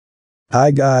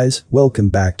Hi guys, welcome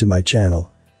back to my channel.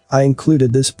 I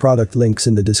included this product links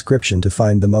in the description to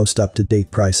find the most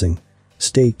up-to-date pricing.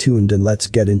 Stay tuned and let's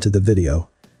get into the video.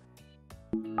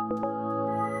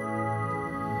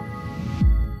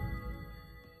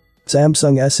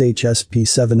 Samsung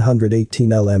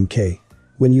SHS-P718-LMK.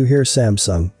 When you hear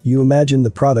Samsung, you imagine the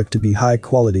product to be high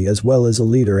quality as well as a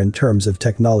leader in terms of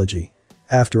technology.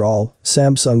 After all,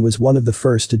 Samsung was one of the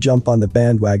first to jump on the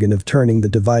bandwagon of turning the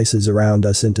devices around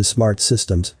us into smart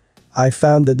systems. I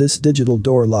found that this digital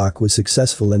door lock was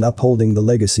successful in upholding the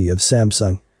legacy of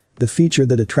Samsung. The feature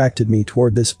that attracted me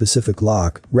toward this specific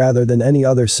lock, rather than any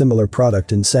other similar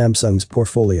product in Samsung's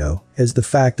portfolio, is the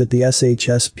fact that the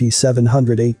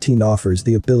SHS-P718 offers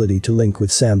the ability to link with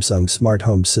Samsung smart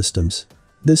home systems.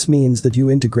 This means that you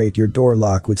integrate your door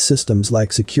lock with systems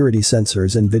like security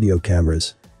sensors and video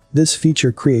cameras. This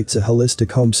feature creates a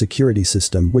holistic home security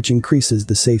system which increases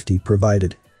the safety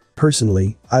provided.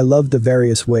 Personally, I love the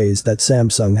various ways that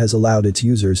Samsung has allowed its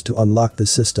users to unlock the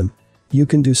system. You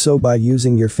can do so by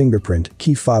using your fingerprint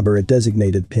key fob or a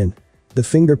designated PIN. The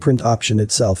fingerprint option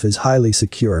itself is highly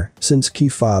secure since key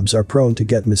fobs are prone to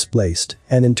get misplaced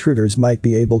and intruders might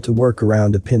be able to work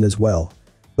around a PIN as well.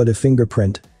 But a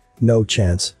fingerprint? No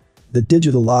chance. The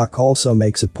digital lock also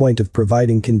makes a point of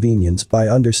providing convenience by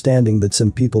understanding that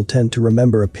some people tend to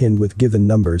remember a PIN with given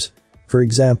numbers. For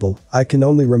example, I can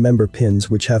only remember PINs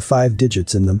which have 5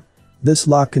 digits in them. This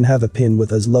lock can have a PIN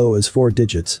with as low as 4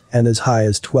 digits and as high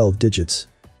as 12 digits.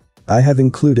 I have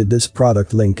included this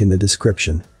product link in the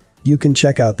description. You can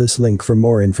check out this link for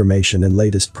more information and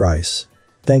latest price.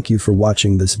 Thank you for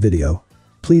watching this video.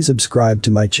 Please subscribe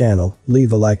to my channel,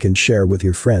 leave a like and share with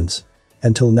your friends.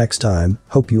 Until next time,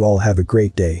 hope you all have a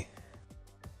great day.